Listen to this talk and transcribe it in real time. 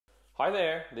Hi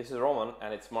there, this is Roman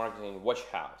and it's Marketing Watch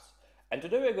House. And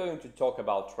today we're going to talk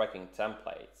about tracking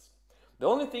templates. The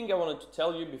only thing I wanted to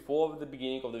tell you before the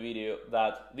beginning of the video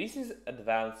that this is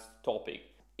advanced topic.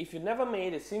 If you never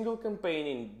made a single campaign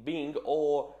in Bing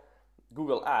or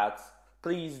Google Ads,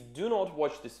 please do not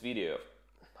watch this video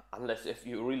unless if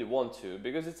you really want to,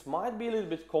 because it might be a little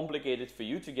bit complicated for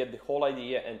you to get the whole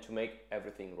idea and to make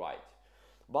everything right.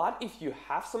 But if you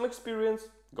have some experience,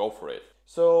 go for it.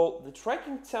 So the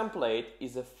tracking template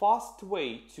is a fast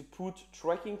way to put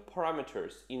tracking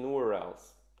parameters in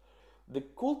URLs. The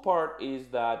cool part is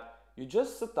that you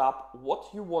just set up what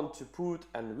you want to put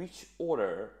and which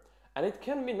order, and it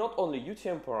can be not only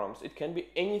UTM params, it can be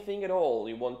anything at all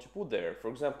you want to put there. For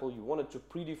example, you wanted to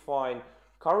predefine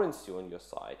currency on your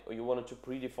site, or you wanted to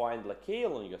predefine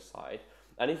locale on your site,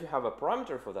 and if you have a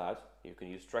parameter for that, you can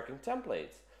use tracking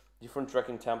templates. Different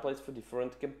tracking templates for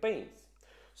different campaigns.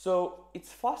 So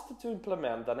it's faster to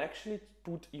implement than actually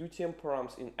put UTM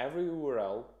params in every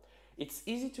URL. It's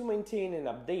easy to maintain and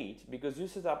update because you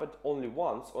set up it only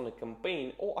once on a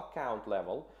campaign or account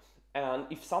level, and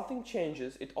if something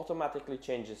changes, it automatically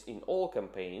changes in all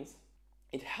campaigns.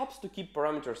 It helps to keep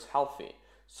parameters healthy,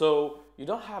 so you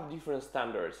don't have different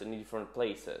standards in different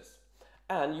places.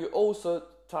 And you also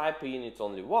type in it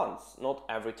only once, not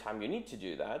every time you need to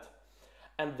do that.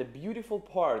 And the beautiful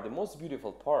part, the most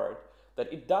beautiful part,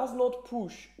 that it does not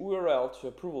push URL to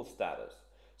approval status.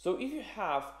 So if you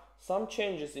have some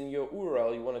changes in your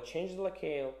URL, you want to change the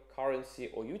locale, currency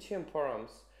or UTM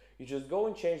params, you just go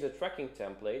and change the tracking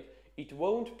template. It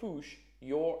won't push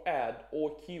your ad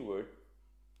or keyword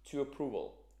to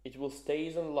approval. It will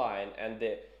stay online and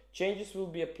the changes will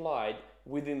be applied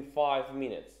within 5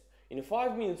 minutes. In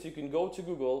 5 minutes you can go to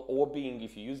Google or Bing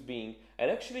if you use Bing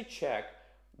and actually check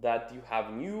that you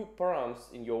have new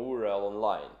params in your URL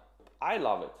online. I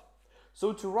love it.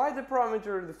 So to write the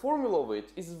parameter, the formula of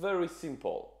it is very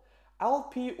simple.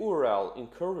 lpurl in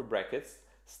curly brackets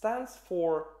stands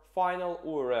for final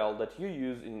URL that you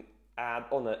use in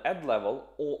on an ad level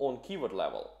or on keyword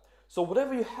level. So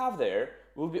whatever you have there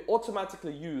will be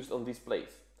automatically used on this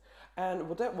place. And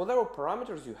whatever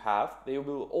parameters you have, they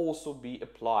will also be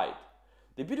applied.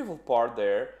 The beautiful part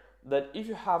there that if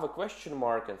you have a question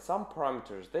mark and some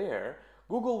parameters there,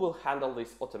 Google will handle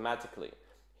this automatically.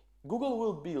 Google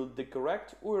will build the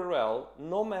correct URL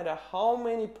no matter how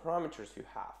many parameters you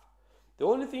have. The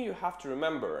only thing you have to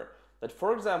remember that,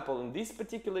 for example, in this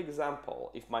particular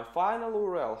example, if my final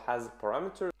URL has a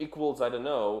parameter equals, I don't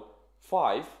know,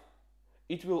 5,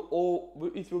 it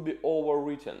will be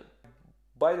overwritten.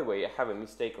 By the way, I have a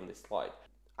mistake on this slide.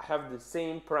 I have the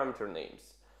same parameter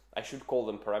names. I should call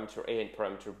them parameter A and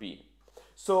parameter B.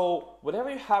 So whenever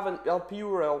you have an LP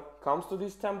URL comes to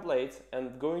these templates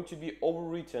and going to be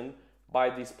overwritten by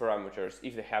these parameters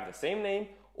if they have the same name,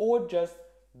 or just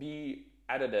be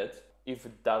edited if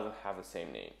it doesn't have the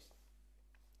same names.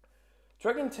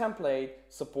 Tracking template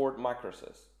support macros.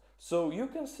 So you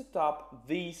can set up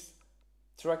this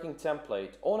tracking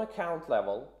template on account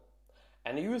level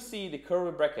and you see the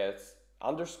curly brackets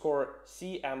underscore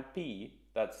CMP,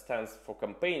 that stands for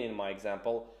campaign in my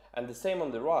example, and the same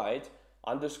on the right,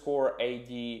 underscore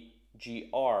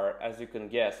ADGR, as you can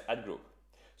guess, ad group.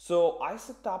 So I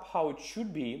set up how it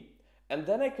should be, and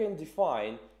then I can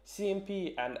define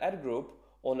CMP and ad group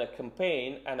on a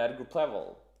campaign and ad group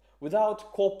level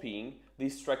without copying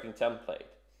this tracking template.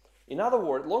 In other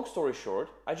words, long story short,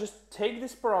 I just take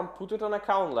this param, put it on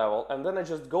account level, and then I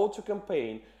just go to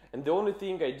campaign, and the only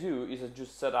thing I do is I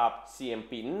just set up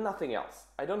CMP, nothing else.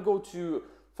 I don't go to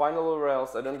final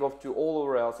URLs, I don't go to all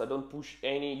URLs, I don't push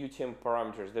any UTM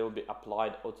parameters, they will be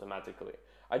applied automatically.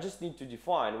 I just need to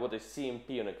define what is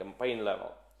CMP on a campaign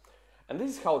level. And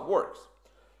this is how it works.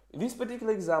 In this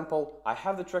particular example, I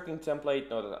have the tracking template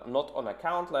not on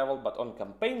account level, but on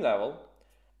campaign level,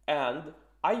 and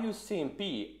I use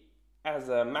CMP as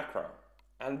a macro.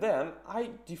 And then I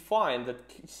define that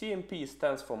CMP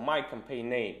stands for my campaign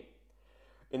name.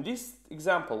 In this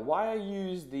example, why I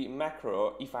use the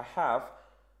macro if I have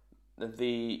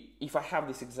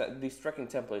this tracking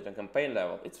template on campaign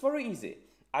level, it's very easy.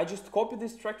 I just copy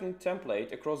this tracking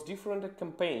template across different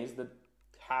campaigns that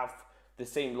have the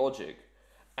same logic.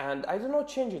 And I do not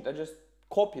change it, I just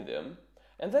copy them.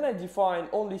 And then I define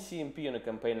only CMP on a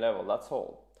campaign level, that's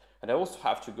all. And I also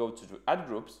have to go to the ad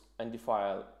groups and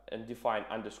define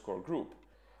underscore group.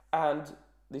 And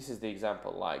this is the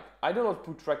example, like I do not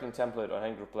put tracking template on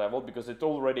ad group level because it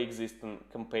already exists on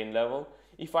campaign level.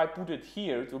 If I put it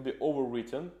here, it will be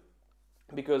overwritten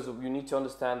because you need to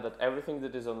understand that everything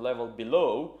that is on level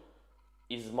below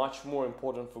is much more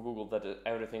important for Google than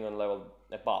everything on level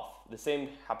above. The same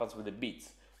happens with the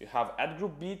bits. You have ad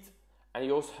group bit and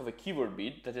you also have a keyword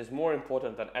bid that is more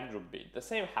important than adgroup bid. The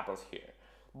same happens here.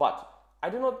 But I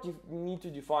do not need to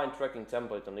define tracking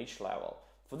template on each level.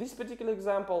 For this particular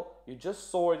example, you just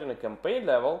saw it on a campaign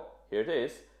level, here it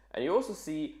is, and you also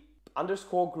see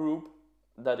underscore group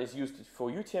that is used for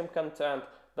UTM content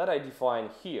that I define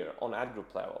here on ad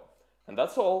group level. And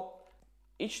that's all.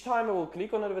 Each time I will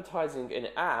click on advertising and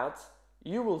ads,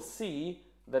 you will see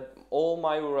that all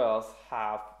my URLs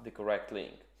have the correct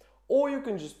link. Or you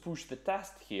can just push the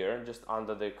test here, just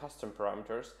under the custom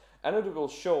parameters, and it will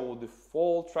show the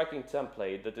full tracking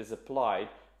template that is applied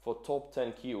for top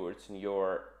 10 keywords in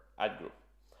your ad group.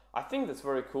 I think that's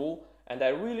very cool, and I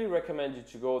really recommend you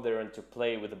to go there and to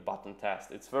play with the button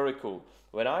test. It's very cool.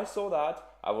 When I saw that,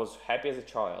 I was happy as a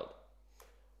child.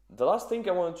 The last thing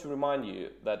I wanted to remind you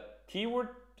that keyword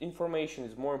information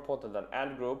is more important than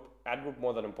ad group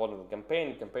more than important than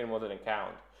campaign more than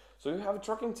account. So you have a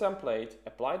tracking template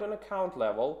applied on account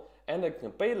level and a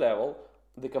campaign level.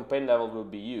 The campaign level will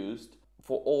be used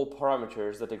for all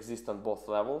parameters that exist on both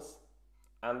levels,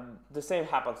 and the same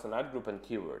happens on ad group and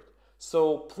keyword.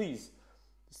 So please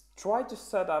try to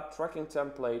set up tracking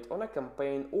template on a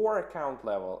campaign or account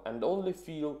level and only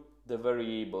fill the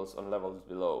variables on levels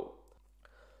below.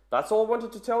 That's all I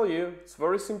wanted to tell you. It's a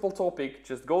very simple topic.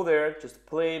 Just go there, just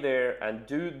play there, and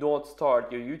do not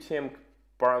start your UTM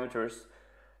parameters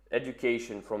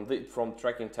education from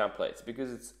tracking templates,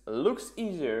 because it looks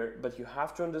easier, but you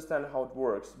have to understand how it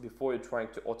works before you're trying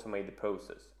to automate the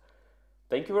process.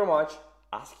 Thank you very much.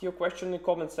 Ask your question in the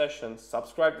comment section,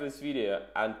 subscribe to this video,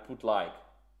 and put like.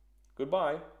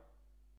 Goodbye.